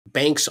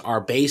banks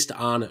are based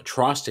on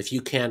trust. If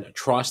you can't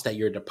trust that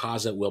your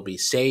deposit will be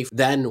safe,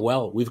 then,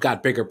 well, we've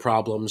got bigger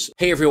problems.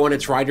 Hey everyone,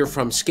 it's Ryder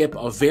from Skip.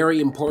 A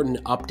very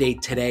important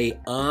update today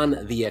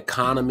on the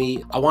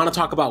economy. I want to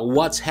talk about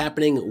what's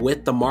happening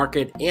with the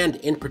market and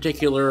in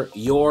particular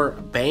your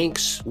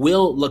banks.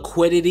 Will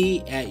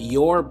liquidity at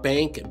your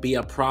bank be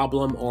a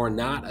problem or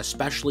not,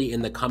 especially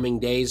in the coming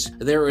days?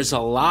 There is a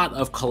lot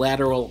of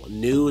collateral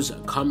news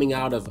coming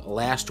out of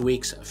last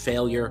week's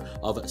failure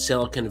of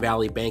Silicon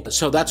Valley Bank.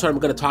 So that's what I'm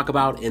going to talk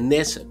about in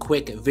this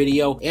quick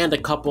video, and a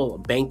couple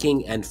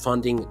banking and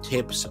funding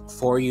tips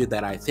for you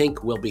that I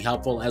think will be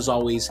helpful. As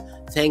always,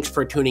 thanks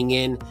for tuning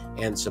in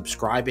and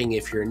subscribing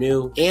if you're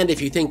new. And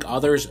if you think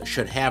others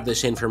should have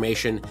this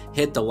information,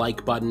 hit the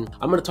like button.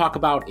 I'm going to talk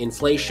about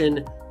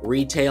inflation,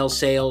 retail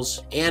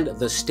sales, and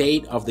the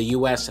state of the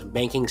US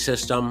banking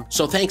system.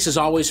 So thanks as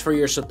always for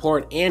your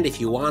support. And if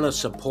you want to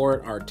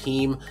support our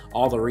team,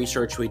 all the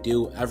research we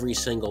do every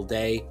single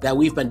day that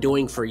we've been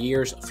doing for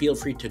years, feel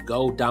free to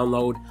go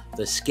download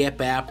the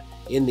Skip app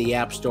in the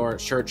App Store,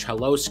 search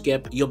Hello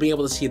Skip. You'll be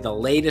able to see the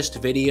latest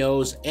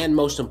videos and,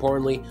 most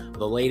importantly,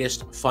 the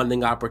latest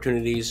funding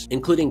opportunities,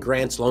 including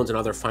grants, loans, and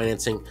other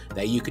financing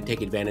that you could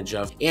take advantage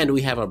of. And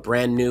we have a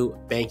brand new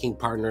banking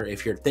partner.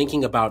 If you're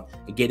thinking about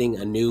getting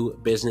a new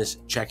business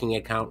checking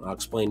account, I'll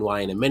explain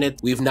why in a minute.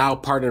 We've now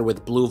partnered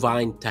with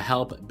Bluevine to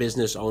help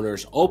business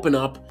owners open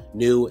up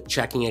new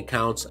checking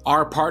accounts.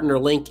 Our partner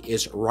link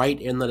is right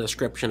in the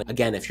description.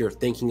 Again, if you're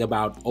thinking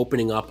about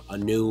opening up a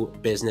new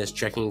business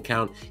checking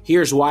account,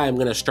 here's why. I'm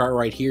going to start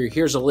right here.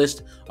 Here's a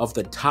list of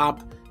the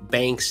top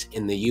banks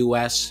in the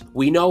US.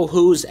 We know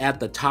who's at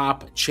the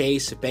top: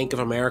 Chase, Bank of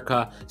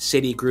America,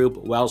 Citigroup,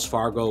 Wells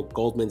Fargo,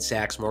 Goldman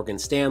Sachs, Morgan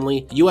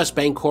Stanley, US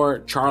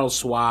Bancorp, Charles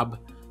Schwab,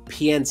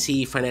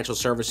 PNC Financial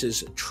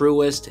Services,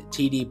 Truist,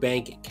 TD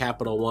Bank,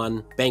 Capital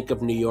One, Bank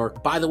of New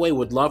York. By the way,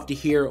 would love to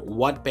hear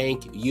what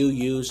bank you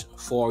use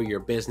for your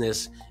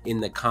business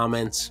in the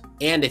comments.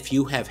 And if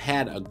you have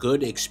had a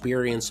good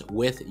experience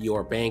with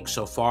your bank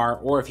so far,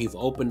 or if you've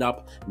opened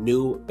up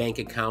new bank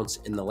accounts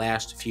in the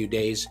last few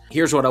days,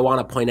 here's what I want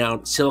to point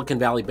out. Silicon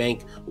Valley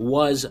Bank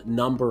was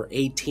number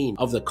 18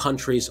 of the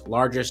country's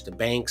largest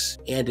banks.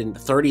 And in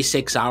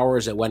 36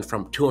 hours, it went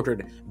from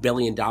 $200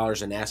 billion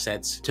in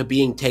assets to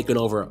being taken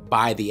over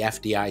by the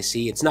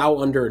FDIC. It's now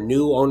under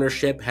new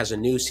ownership, has a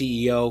new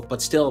CEO,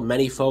 but still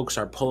many folks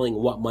are pulling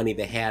what money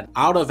they had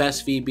out of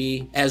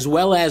SVB, as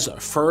well as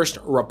First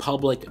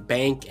Republic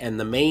Bank. And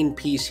the main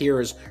piece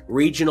here is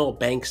regional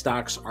bank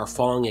stocks are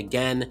falling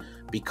again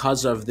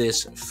because of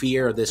this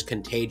fear, this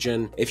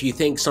contagion. If you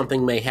think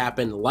something may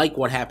happen like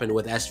what happened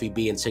with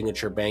SVB and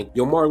Signature Bank,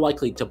 you're more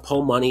likely to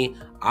pull money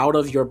out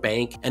of your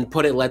bank and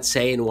put it, let's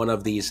say, in one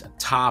of these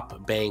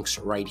top banks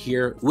right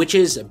here, which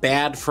is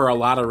bad for a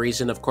lot of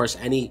reasons. Of course,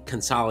 any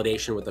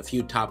consolidation with a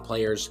few top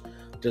players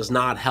does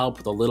not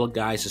help the little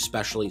guys,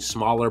 especially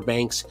smaller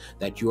banks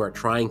that you are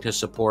trying to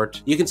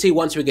support. You can see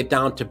once we get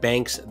down to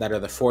banks that are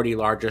the 40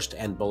 largest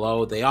and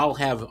below, they all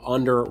have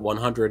under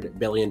 $100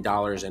 billion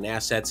in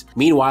assets.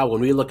 Meanwhile,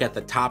 when we look at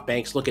the top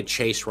banks, look at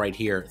Chase right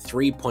here,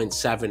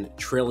 $3.7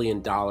 trillion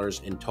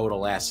in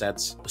total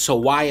assets. So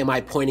why am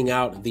I pointing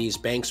out these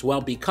banks?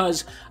 Well,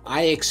 because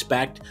I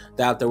expect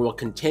that there will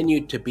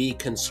continue to be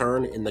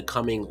concern in the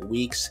coming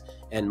weeks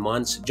and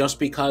months, just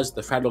because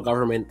the federal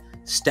government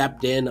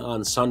stepped in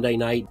on Sunday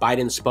night.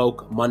 Biden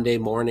spoke Monday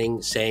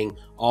morning saying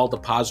all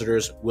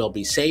depositors will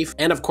be safe.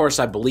 And of course,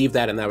 I believe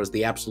that, and that was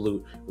the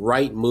absolute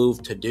right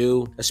move to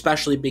do,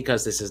 especially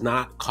because this is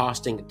not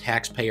costing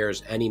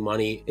taxpayers any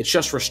money. It's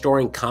just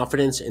restoring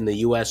confidence in the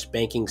US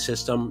banking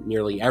system.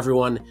 Nearly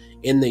everyone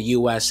in the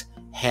US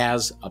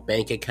has a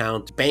bank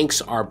account.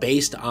 Banks are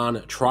based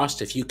on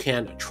trust. If you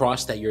can't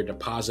trust that your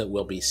deposit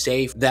will be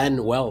safe,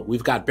 then, well,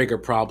 we've got bigger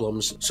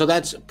problems. So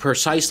that's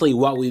precisely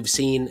what we've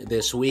seen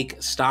this week.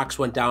 Stocks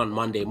went down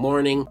Monday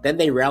morning, then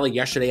they rallied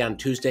yesterday on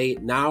Tuesday.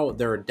 Now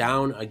they're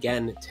down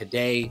again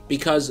today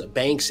because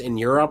banks in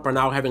Europe are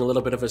now having a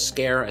little bit of a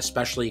scare,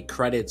 especially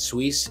Credit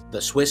Suisse, the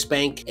Swiss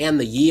bank, and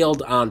the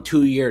yield on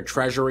 2-year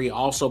treasury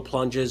also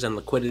plunges and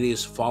liquidity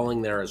is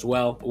falling there as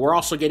well. We're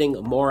also getting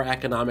more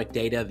economic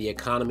data. The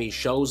economy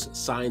shows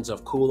signs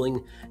of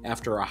cooling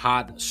after a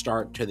hot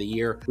start to the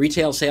year.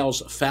 Retail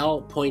sales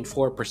fell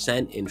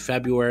 0.4% in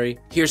February.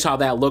 Here's how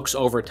that looks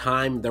over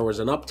time. There was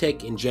an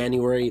uptick in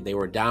January. They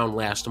were down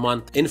last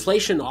month.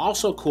 Inflation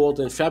also cooled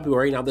in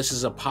February. Now, this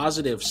is a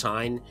positive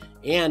sign,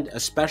 and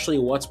especially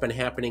what's been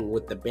happening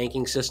with the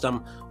banking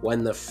system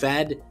when the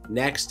Fed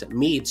next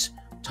meets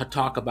to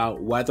talk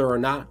about whether or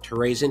not to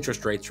raise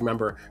interest rates.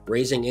 Remember,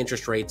 raising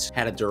interest rates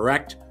had a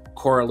direct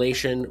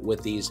correlation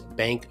with these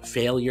bank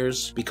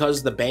failures.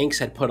 Because the banks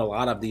had put a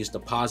lot of these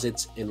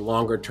deposits in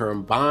longer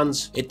term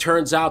bonds, it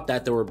turns out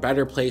that there were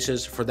better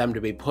places for them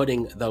to be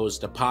putting those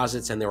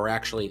deposits, and they were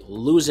actually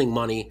losing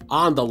money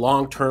on the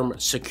long-term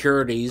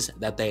securities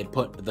that they had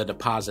put the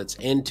deposits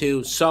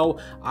into. So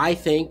I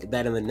think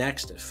that in the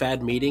next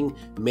Fed meeting,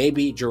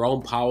 maybe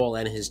Jerome Powell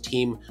and his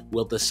team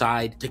will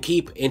decide to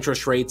keep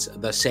interest rates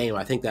the same.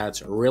 I think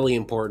that's really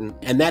important,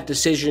 and that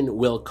decision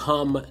will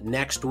come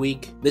next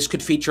week. This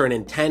could feature an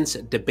intense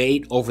intense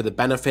debate over the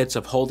benefits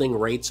of holding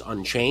rates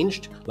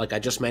unchanged, like I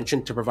just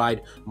mentioned, to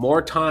provide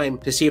more time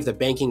to see if the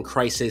banking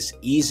crisis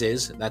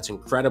eases. That's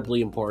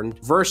incredibly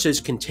important, versus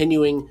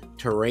continuing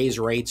to raise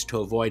rates to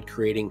avoid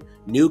creating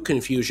new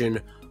confusion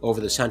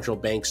over the central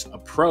bank's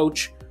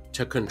approach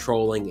to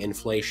controlling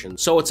inflation.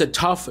 So it's a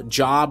tough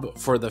job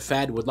for the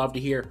Fed. Would love to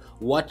hear,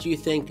 what do you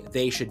think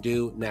they should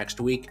do next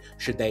week?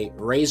 Should they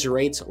raise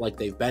rates like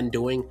they've been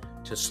doing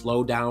to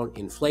slow down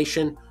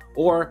inflation,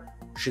 or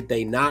should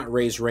they not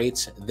raise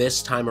rates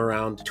this time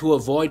around to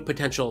avoid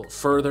potential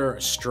further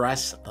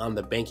stress on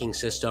the banking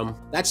system?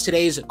 That's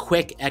today's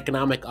quick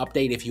economic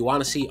update. If you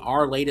want to see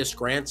our latest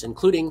grants,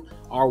 including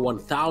our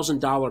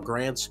 $1,000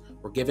 grants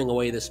we're giving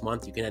away this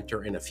month, you can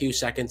enter in a few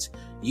seconds.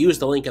 Use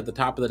the link at the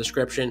top of the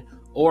description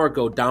or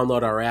go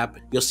download our app.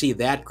 You'll see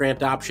that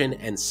grant option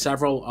and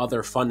several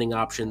other funding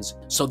options.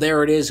 So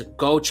there it is.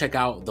 Go check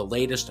out the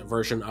latest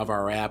version of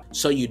our app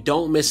so you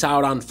don't miss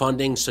out on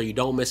funding, so you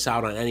don't miss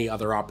out on any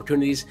other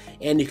opportunities,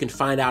 and you can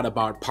find out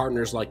about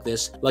partners like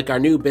this, like our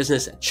new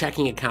business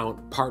checking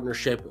account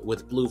partnership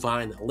with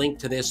Bluevine. Link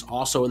to this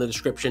also in the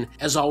description.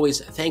 As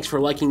always, thanks for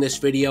liking this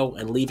video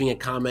and leaving a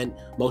comment.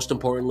 Most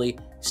importantly,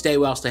 stay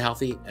well, stay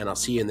healthy, and I'll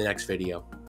see you in the next video.